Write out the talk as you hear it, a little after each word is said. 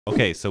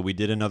Okay, so we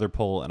did another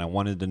poll and I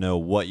wanted to know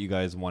what you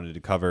guys wanted to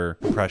cover: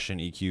 compression,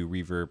 EQ,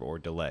 reverb, or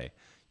delay.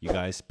 You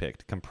guys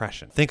picked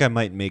compression. I think I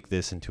might make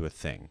this into a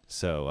thing.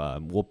 So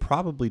we'll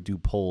probably do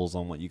polls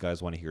on what you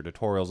guys want to hear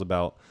tutorials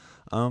about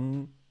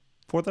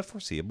for the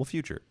foreseeable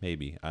future.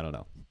 Maybe, I don't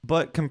know.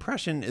 But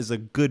compression is a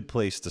good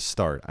place to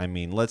start. I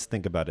mean, let's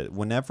think about it.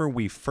 Whenever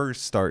we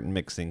first start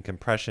mixing,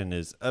 compression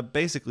is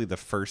basically the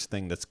first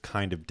thing that's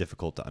kind of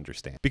difficult to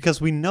understand. Because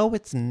we know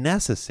it's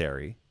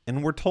necessary,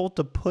 and we're told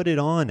to put it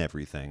on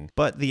everything,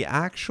 but the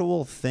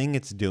actual thing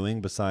it's doing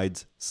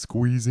besides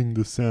squeezing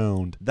the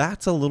sound,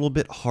 that's a little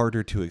bit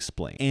harder to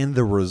explain. And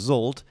the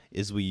result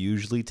is we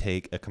usually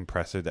take a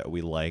compressor that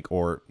we like,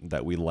 or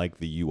that we like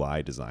the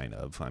UI design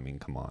of. I mean,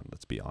 come on,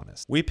 let's be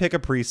honest. We pick a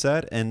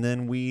preset and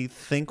then we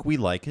think we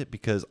like it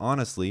because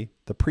honestly,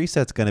 the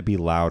preset's going to be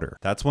louder.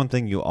 That's one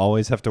thing you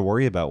always have to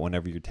worry about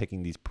whenever you're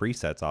taking these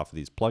presets off of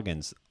these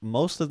plugins.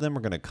 Most of them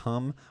are going to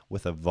come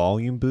with a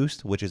volume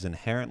boost, which is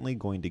inherently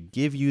going to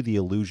give you the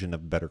illusion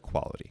of better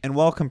quality. And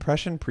while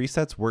compression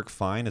presets work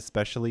fine,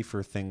 especially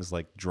for things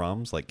like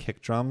drums, like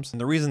kick drums, and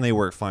the reason they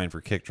work fine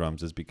for kick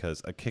drums is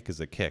because a kick is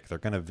a kick. They're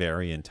going to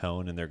vary in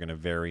tone and they're going to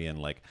vary in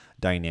like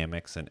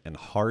dynamics and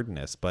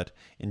hardness, but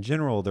in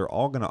general, they're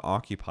all going to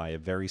occupy a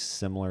very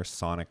similar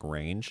sonic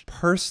range.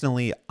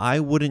 Personally, I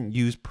wouldn't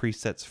use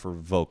presets for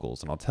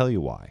vocals, and I'll tell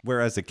you why.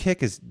 Whereas a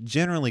kick is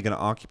generally going to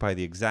occupy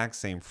the exact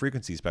same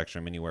frequency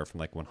spectrum, anywhere from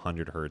like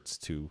 100 hertz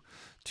to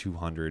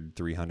 200,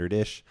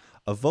 300-ish.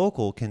 A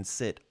vocal can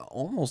sit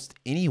almost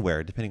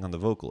anywhere depending on the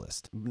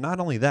vocalist. Not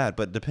only that,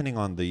 but depending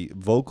on the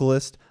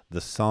vocalist,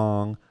 the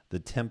song, the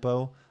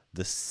tempo,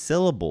 the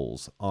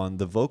syllables on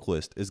the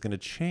vocalist is going to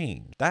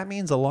change. That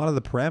means a lot of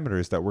the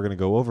parameters that we're going to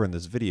go over in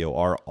this video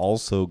are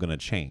also going to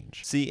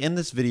change. See, in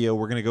this video,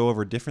 we're going to go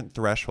over different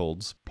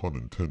thresholds, pun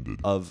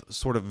intended, of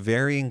sort of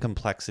varying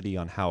complexity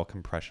on how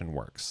compression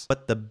works.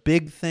 But the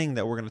big thing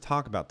that we're going to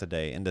talk about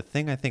today, and the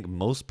thing I think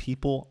most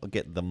people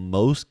get the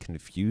most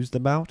confused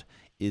about,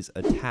 is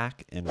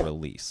attack and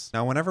release.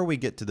 Now, whenever we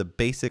get to the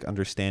basic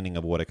understanding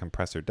of what a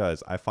compressor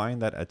does, I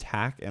find that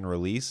attack and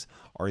release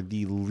are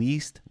the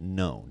least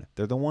known.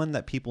 They're the one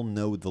that people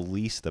know the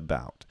least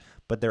about,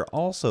 but they're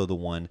also the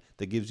one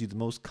that gives you the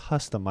most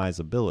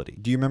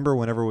customizability. Do you remember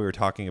whenever we were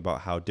talking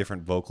about how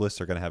different vocalists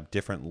are going to have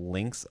different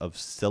lengths of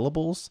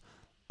syllables?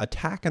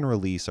 Attack and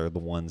release are the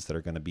ones that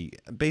are going to be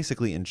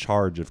basically in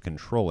charge of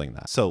controlling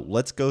that. So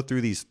let's go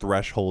through these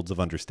thresholds of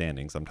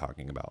understandings I'm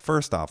talking about.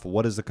 First off,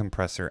 what does a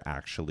compressor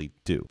actually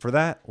do? For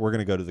that, we're going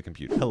to go to the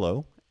computer.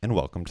 Hello, and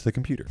welcome to the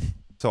computer.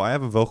 So I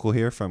have a vocal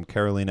here from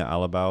Carolina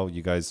Alabau.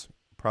 You guys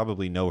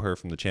probably know her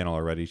from the channel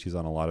already. She's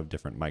on a lot of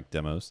different mic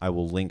demos. I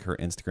will link her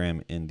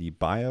Instagram in the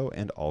bio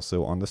and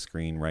also on the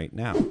screen right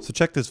now. So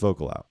check this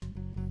vocal out.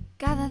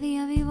 Cada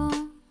día vivo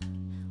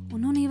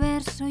un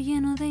universo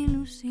lleno de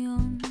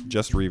ilusión.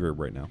 Just reverb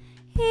right now.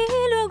 Y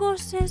luego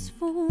se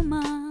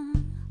esfuma,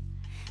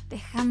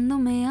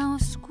 dejándome a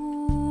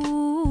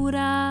oscuras.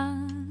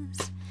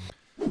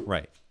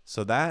 Right.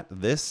 So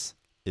this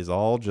is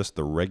all just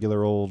the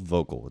regular old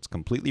vocal. It's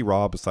completely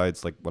raw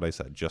besides, like what I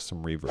said, just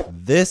some reverb.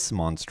 This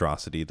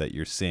monstrosity that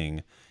you're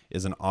seeing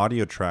is an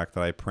audio track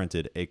that I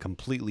printed a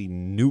completely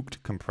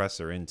nuked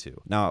compressor into.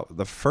 Now,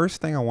 the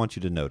first thing I want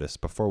you to notice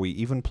before we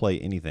even play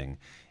anything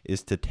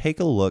is to take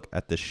a look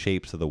at the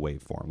shapes of the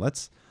waveform.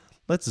 Let's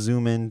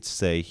zoom in,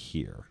 say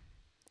here,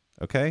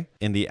 okay?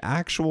 In the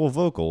actual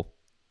vocal,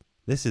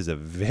 this is a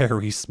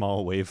very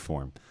small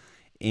waveform.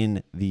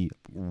 In the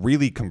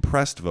really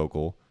compressed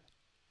vocal,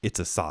 it's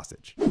a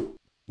sausage.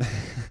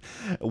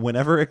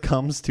 Whenever it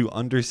comes to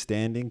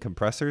understanding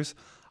compressors,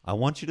 I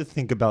want you to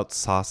think about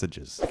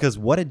sausages, because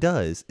what it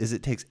does is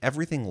it takes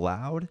everything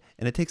loud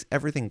and it takes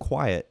everything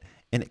quiet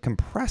and it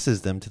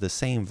compresses them to the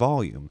same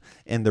volume.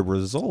 And the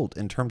result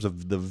in terms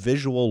of the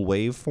visual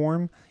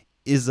waveform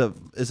is a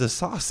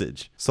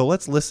sausage. So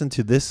let's listen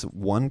to this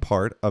one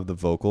part of the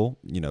vocal,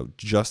 you know,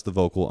 just the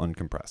vocal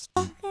uncompressed.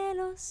 All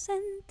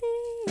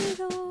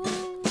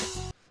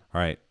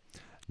right,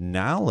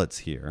 now let's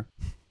hear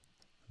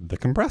the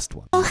compressed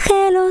one.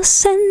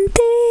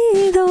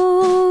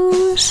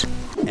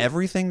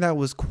 Everything that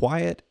was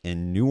quiet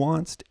and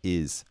nuanced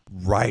is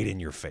right in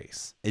your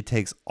face. It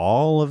takes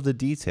all of the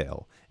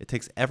detail. It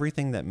takes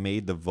everything that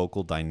made the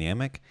vocal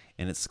dynamic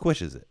and it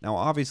squishes it. Now,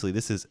 obviously,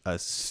 this is a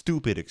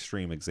stupid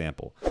extreme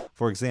example.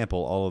 For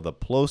example, all of the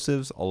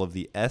plosives, all of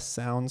the S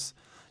sounds,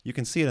 you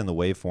can see it in the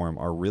waveform,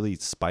 are really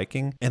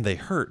spiking and they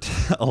hurt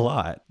a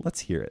lot. Let's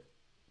hear it.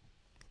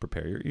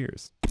 Prepare your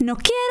ears. No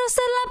quiero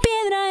ser la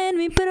piedra en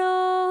mi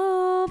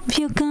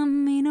propio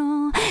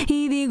camino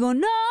y digo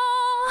no,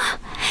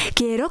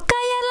 quiero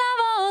callar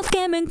la voz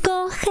que me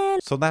encoge.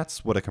 So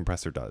that's what a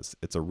compressor does.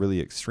 It's a really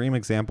extreme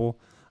example,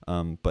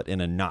 but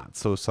in a not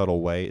so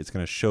subtle way, it's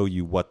going to show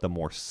you what the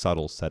more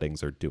subtle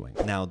settings are doing.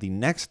 Now, the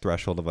next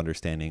threshold of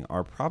understanding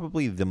are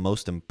probably the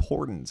most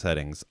important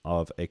settings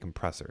of a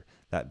compressor,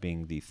 that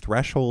being the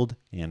threshold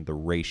and the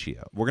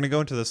ratio. We're going to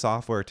go into the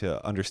software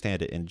to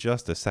understand it in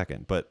just a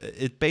second, but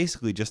it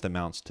basically just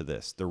amounts to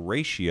this. The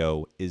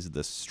ratio is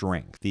the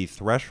strength. The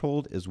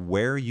threshold is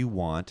where you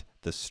want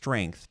the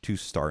strength to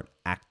start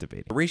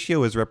activating. The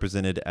ratio is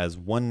represented as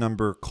one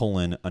number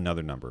colon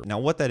another number. Now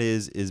what that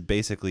is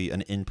basically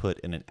an input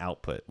and an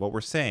output. What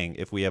we're saying,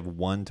 if we have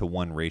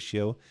 1-to-1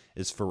 ratio,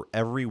 is for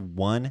every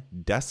 1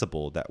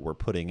 decibel that we're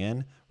putting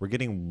in, we're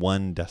getting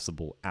 1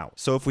 decibel out.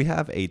 So if we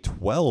have a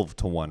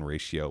 12-to-1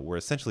 ratio, we're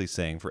essentially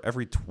saying for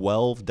every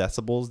 12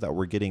 decibels that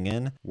we're getting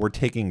in, we're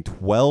taking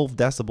 12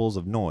 decibels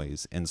of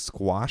noise and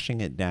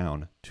squashing it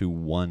down to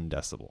 1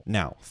 decibel.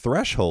 Now,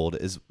 threshold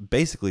is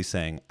basically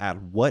saying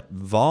at what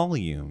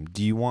volume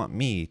do you want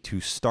me to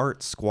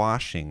start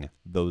squashing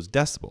those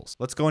decibels?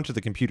 Let's go into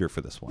the computer for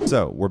this one.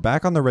 So we're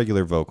back on the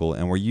regular vocal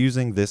and we're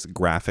using this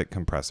graphic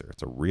compressor.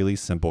 It's a really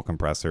simple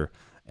compressor,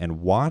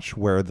 and watch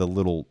where the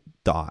little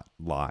dot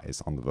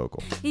lies on the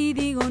vocal. Y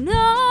digo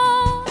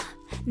no,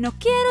 no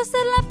quiero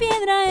ser la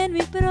piedra en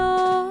mi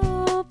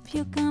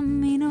propio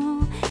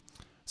camino.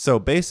 So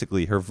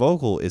basically her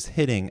vocal is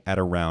hitting at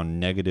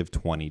around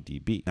 -20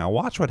 dB. Now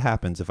watch what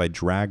happens if I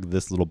drag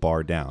this little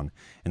bar down,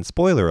 and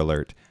spoiler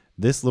alert,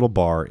 this little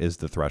bar is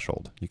the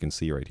threshold. You can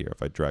see right here,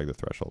 if I drag the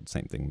threshold,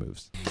 same thing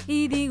moves.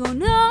 Y digo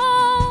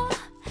no,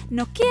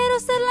 no quiero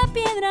ser la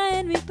piedra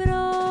en mi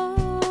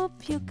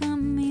propio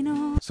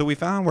camino. So we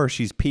found where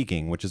she's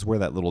peaking, which is where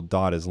that little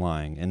dot is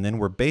lying, and then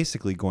we're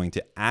basically going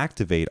to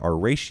activate our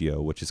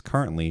ratio, which is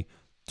currently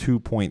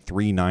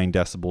 2.39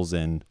 decibels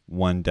in,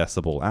 1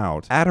 decibel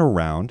out, at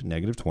around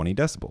 -20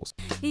 decibels.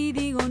 Y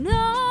digo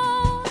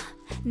no,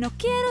 no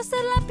quiero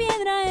ser la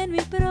piedra en mi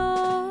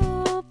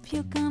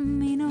propio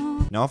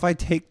camino. Now if I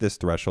take this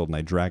threshold and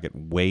I drag it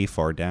way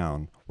far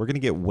down, we're going to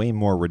get way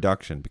more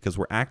reduction because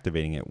we're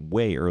activating it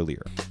way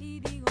earlier. Y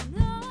digo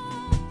no,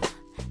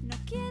 no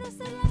quiero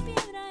ser la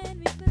piedra en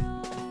mi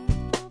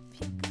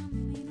propio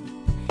camino.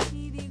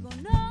 Y digo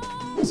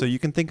no. So you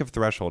can think of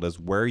threshold as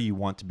where you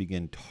want to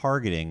begin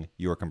targeting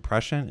your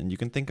compression, and you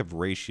can think of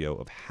ratio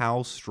of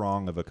how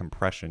strong of a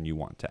compression you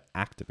want to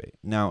activate.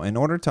 Now, in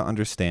order to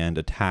understand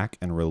attack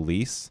and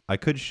release, I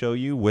could show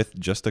you with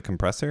just a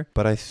compressor,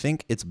 but I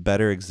think it's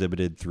better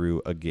exhibited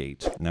through a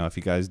gate. Now, if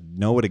you guys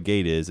know what a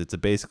gate is, it's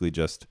basically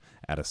just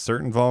at a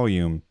certain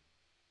volume,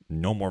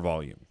 no more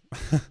volume.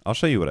 I'll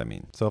show you what I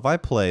mean. So if I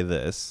play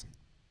this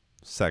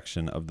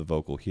section of the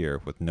vocal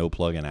here with no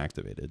plugin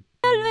activated,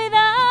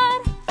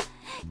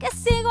 Que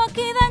sigo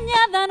aquí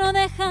dañada, no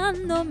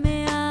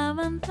dejándome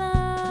avanzar.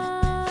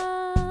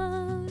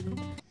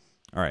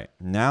 all right,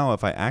 now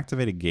if I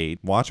activate a gate,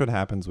 watch what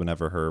happens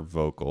whenever her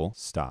vocal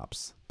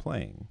stops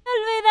playing.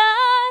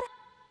 Olvidar,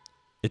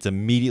 It's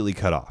immediately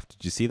cut off.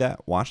 Did you see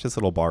that? Watch this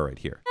little bar right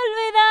here.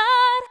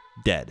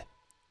 olvidar, Dead.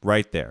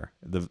 Right there.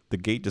 The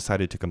gate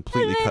decided to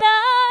completely cut.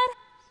 olvidar.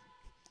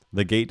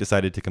 The gate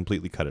decided to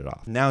completely cut it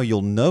off. Now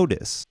you'll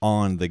notice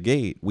on the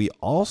gate, we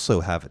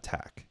also have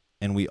attack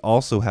and we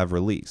also have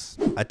release.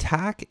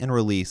 Attack and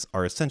release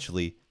are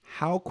essentially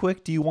how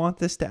quick do you want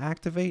this to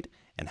activate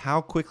and how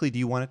quickly do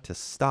you want it to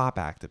stop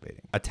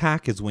activating.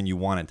 Attack is when you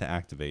want it to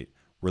activate.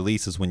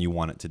 Release is when you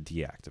want it to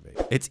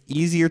deactivate. It's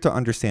easier to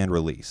understand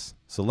release.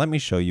 So let me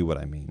show you what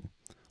I mean.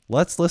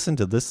 Let's listen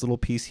to this little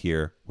piece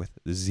here with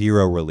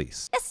 0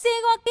 release. Que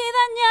sigo aquí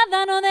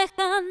dañada, no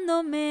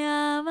dejándome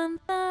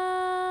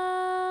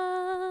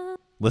avanzar.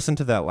 Listen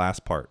to that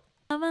last part.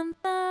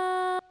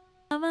 Avanzar,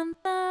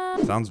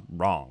 avanzar, Sounds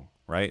wrong,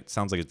 right?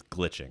 Sounds like it's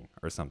glitching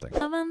or something.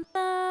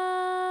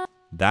 avanzar.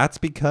 That's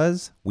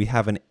because we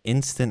have an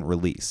instant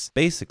release.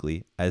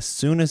 Basically, as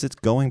soon as it's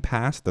going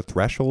past the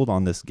threshold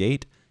on this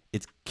gate,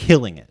 it's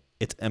killing it.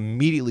 It's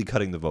immediately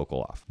cutting the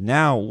vocal off.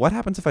 Now, what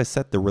happens if I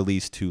set the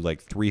release to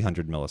like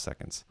 300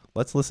 milliseconds?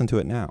 Let's listen to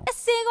it now. Que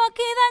sigo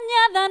aquí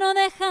dañada, no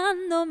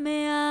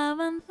dejándome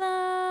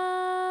avanzar.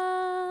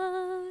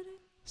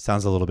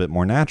 Sounds a little bit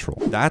more natural.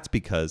 That's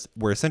because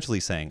we're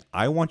essentially saying,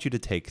 I want you to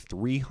take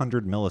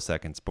 300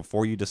 milliseconds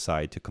before you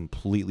decide to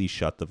completely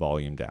shut the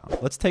volume down.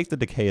 Let's take the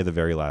decay of the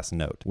very last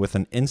note. With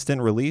an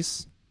instant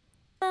release,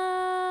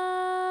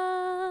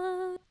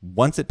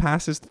 once it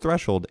passes the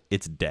threshold,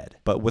 it's dead.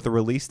 But with a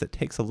release that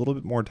takes a little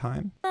bit more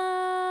time,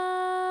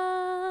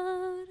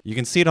 you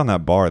can see it on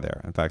that bar there.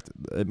 In fact,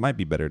 it might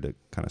be better to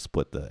kind of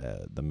split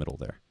the middle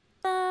there.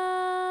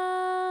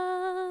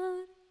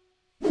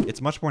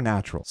 It's much more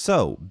natural.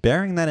 So,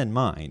 bearing that in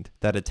mind,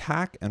 that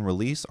attack and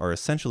release are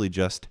essentially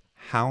just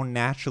how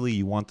naturally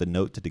you want the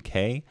note to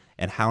decay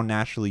and how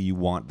naturally you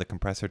want the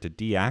compressor to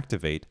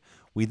deactivate,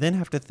 we then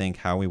have to think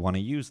how we want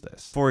to use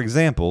this. For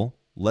example,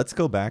 let's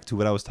go back to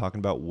what I was talking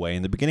about way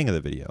in the beginning of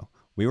the video.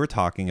 We were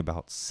talking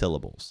about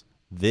syllables.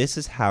 This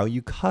is how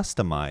you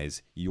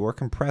customize your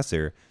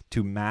compressor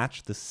to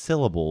match the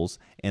syllables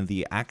and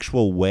the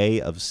actual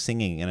way of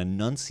singing and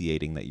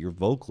enunciating that your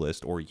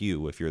vocalist, or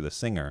you, if you're the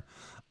singer,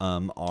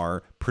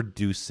 are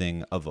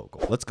producing a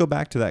vocal. Let's go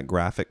back to that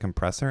graphic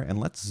compressor and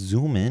let's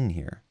zoom in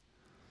here.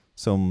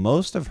 So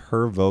most of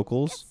her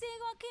vocals,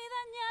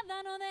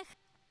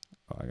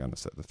 I gotta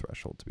set the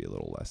threshold to be a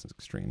little less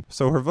extreme.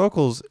 So her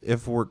vocals,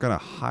 if we're gonna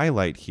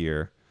highlight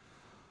here,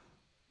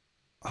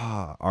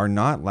 are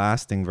not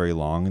lasting very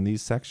long in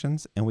these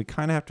sections, and we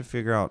kind of have to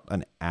figure out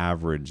an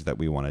average that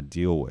we want to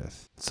deal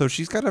with. So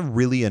she's got a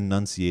really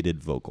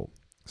enunciated vocal.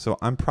 So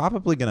I'm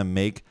probably going to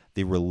make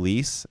the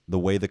release, the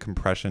way the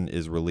compression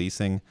is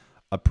releasing,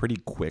 a pretty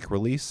quick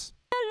release.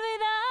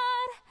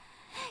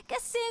 Que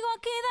sigo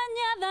aquí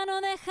dañada, no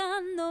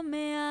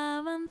dejándome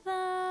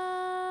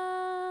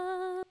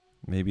avanzar.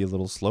 Maybe a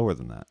little slower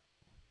than that.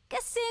 Que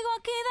sigo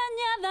aquí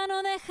dañada,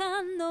 no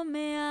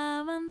dejándome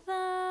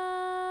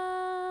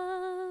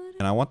avanzar.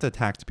 And I want the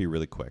attack to be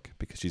really quick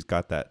because she's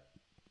got that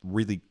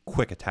really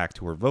quick attack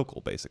to her vocal,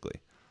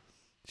 basically.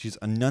 She's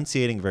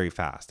enunciating very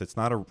fast. It's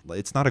not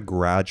a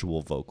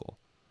gradual vocal.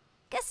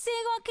 Que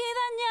sigo aquí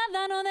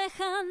dañada, no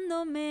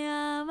dejándome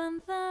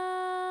avanzar.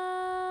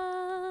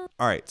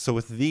 All right, so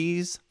with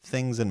these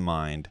things in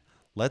mind,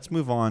 let's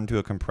move on to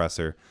a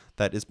compressor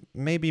that is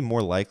maybe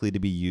more likely to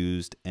be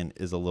used and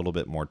is a little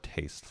bit more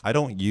tasteful. I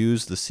don't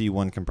use the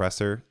C1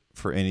 compressor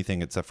for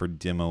anything except for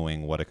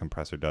demoing what a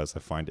compressor does. I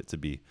find it to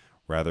be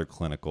rather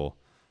clinical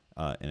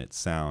in its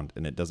sound,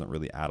 and it doesn't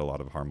really add a lot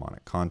of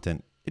harmonic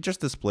content. It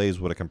just displays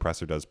what a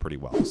compressor does pretty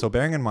well. So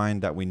bearing in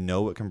mind that we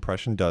know what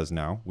compression does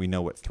now, we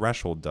know what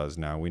threshold does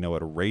now, we know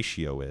what a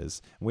ratio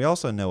is, and we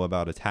also know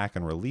about attack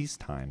and release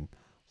time,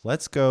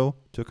 let's go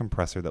to a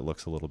compressor that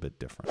looks a little bit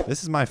different.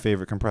 This is my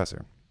favorite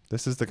compressor.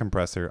 This is the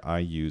compressor I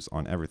use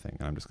on everything,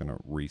 and I'm just gonna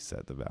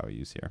reset the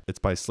values here. It's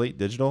by Slate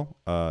Digital.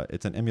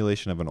 It's an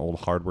emulation of an old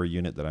hardware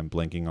unit that I'm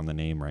blanking on the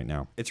name right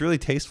now. It's really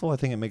tasteful. I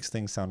think it makes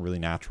things sound really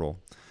natural.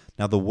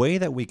 Now, the way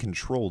that we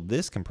control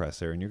this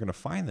compressor, and you're going to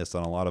find this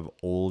on a lot of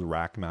old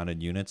rack-mounted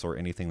units or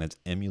anything that's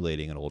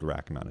emulating an old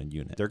rack-mounted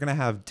unit, they're going to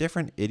have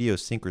different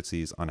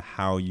idiosyncrasies on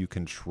how you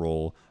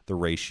control the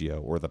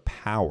ratio or the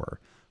power.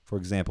 For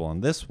example,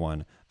 on this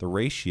one, the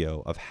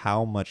ratio of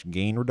how much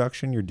gain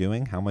reduction you're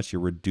doing, how much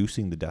you're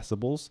reducing the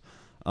decibels,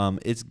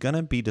 it's going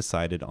to be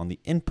decided on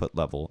the input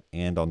level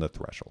and on the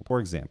threshold.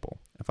 For example,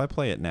 if I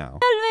play it now,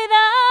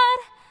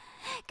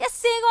 Que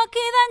sigo aquí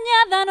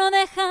dañada, no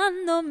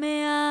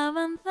dejándome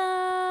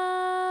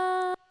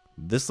avanzar.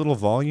 this little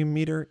volume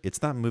meter,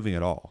 it's not moving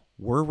at all.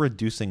 We're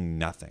reducing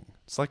nothing.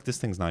 It's like this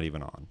thing's not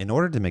even on. In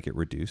order to make it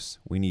reduce,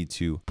 we need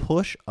to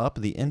push up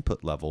the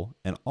input level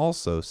and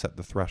also set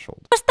the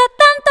threshold. Cuesta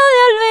tanto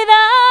de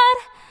olvidar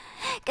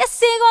que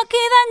sigo aquí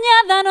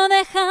dañada, no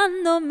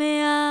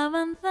dejándome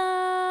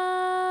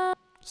avanzar.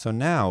 So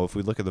now, if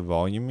we look at the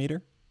volume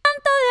meter,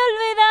 Tanto de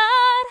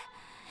olvidar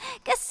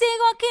que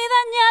sigo aquí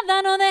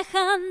dañada, no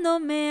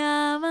dejándome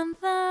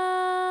avanzar.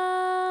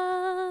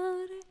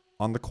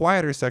 on the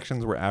quieter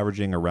sections, we're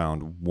averaging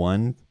around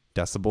 1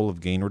 decibel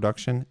of gain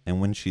reduction, and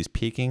when she's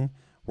peaking,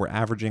 we're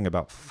averaging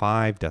about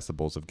 5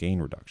 decibels of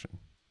gain reduction.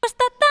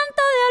 Cuesta tanto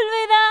de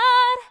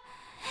olvidar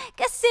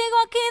que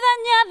sigo aquí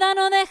dañada,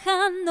 no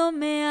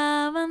dejándome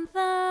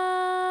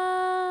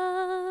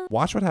avanzar.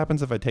 Watch what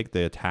happens if I take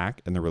the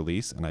attack and the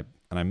release and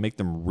I make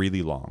them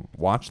really long.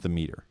 Watch the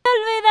meter.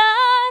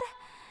 Olvidar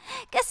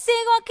que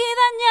sigo aquí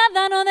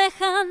dañada, no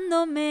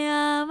dejándome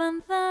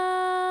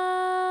avanzar.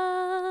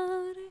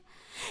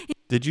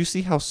 Did you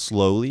see how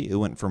slowly it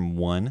went from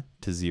 1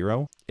 to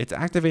 0? It's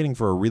activating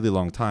for a really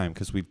long time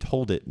because we've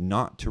told it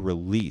not to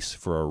release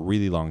for a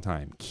really long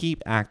time.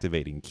 Keep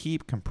activating,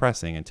 keep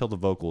compressing until the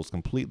vocal is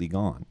completely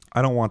gone.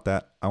 I don't want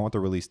that. I want the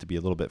release to be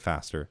a little bit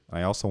faster.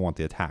 I also want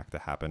the attack to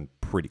happen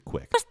pretty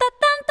quick. Cuesta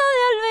tanto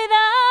de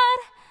olvidar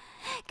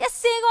que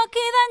sigo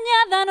aquí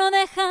dañada, no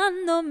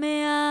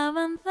dejándome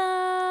avanzar.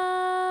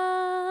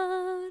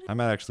 I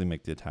might actually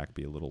make the attack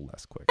be a little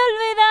less quick.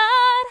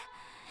 Olvidar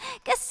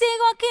que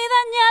sigo aquí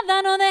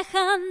dañada, no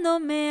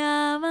dejándome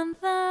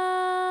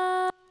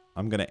avanzar.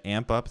 I'm going to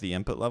amp up the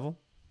input level.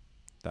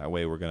 That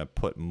way we're going to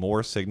put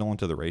more signal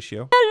into the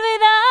ratio.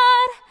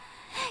 Olvidar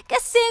que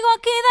sigo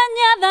aquí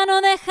dañada,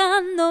 no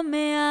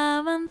dejándome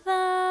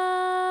avanzar.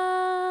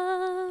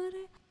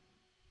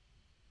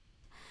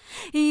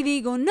 Y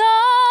digo no,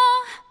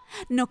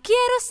 no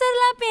quiero ser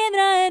la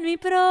piedra en mi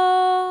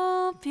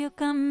propio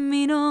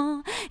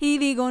camino. Y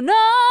digo no,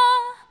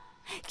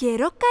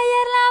 quiero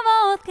callar la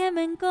voz que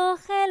me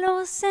encoge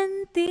los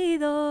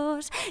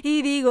sentidos.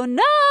 Y digo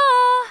no,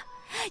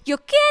 yo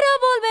quiero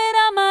volver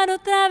a amar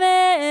otra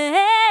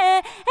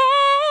vez.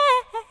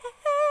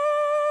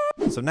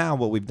 So now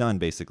what we've done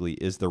basically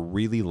is the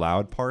really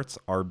loud parts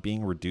are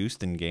being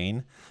reduced in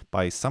gain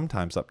by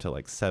sometimes up to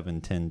like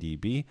 7-10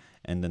 dB,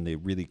 and then the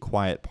really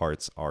quiet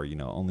parts are, you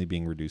know, only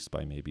being reduced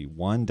by maybe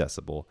 1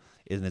 decibel,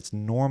 and it's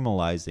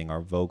normalizing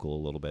our vocal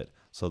a little bit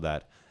so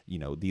that, you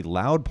know, the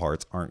loud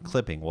parts aren't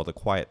clipping while the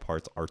quiet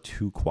parts are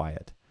too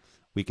quiet.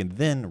 We can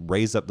then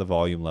raise up the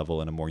volume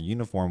level in a more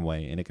uniform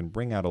way, and it can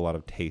bring out a lot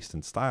of taste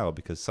and style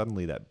because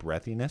suddenly that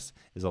breathiness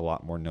is a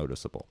lot more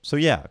noticeable. So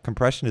yeah,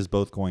 compression is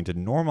both going to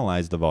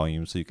normalize the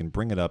volume so you can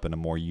bring it up in a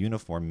more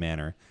uniform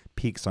manner.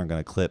 Peaks aren't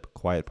going to clip,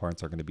 quiet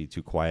parts aren't going to be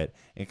too quiet.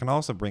 It can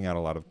also bring out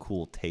a lot of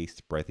cool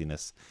taste,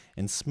 breathiness,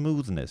 and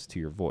smoothness to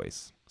your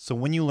voice. So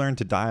when you learn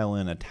to dial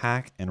in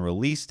attack and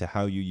release to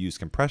how you use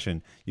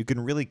compression, you can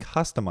really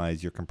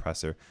customize your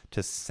compressor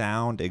to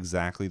sound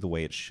exactly the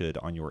way it should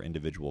on your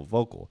individual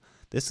vocal.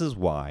 This is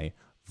why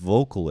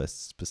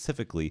vocalists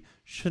specifically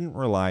shouldn't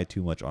rely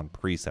too much on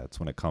presets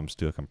when it comes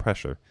to a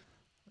compressor,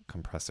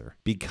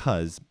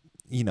 because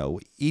you know,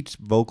 each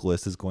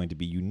vocalist is going to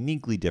be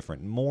uniquely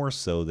different, more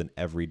so than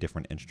every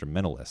different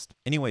instrumentalist.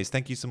 Anyways,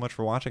 thank you so much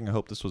for watching. I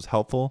hope this was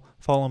helpful.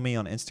 Follow me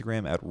on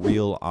Instagram at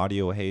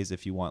RealAudioHaze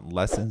if you want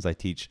lessons. I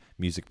teach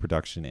music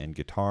production and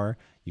guitar.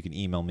 You can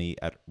email me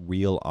at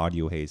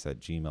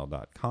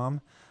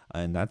realaudiohaze@gmail.com.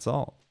 And that's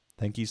all.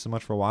 Thank you so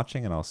much for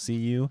watching, and I'll see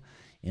you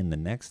in the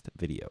next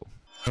video.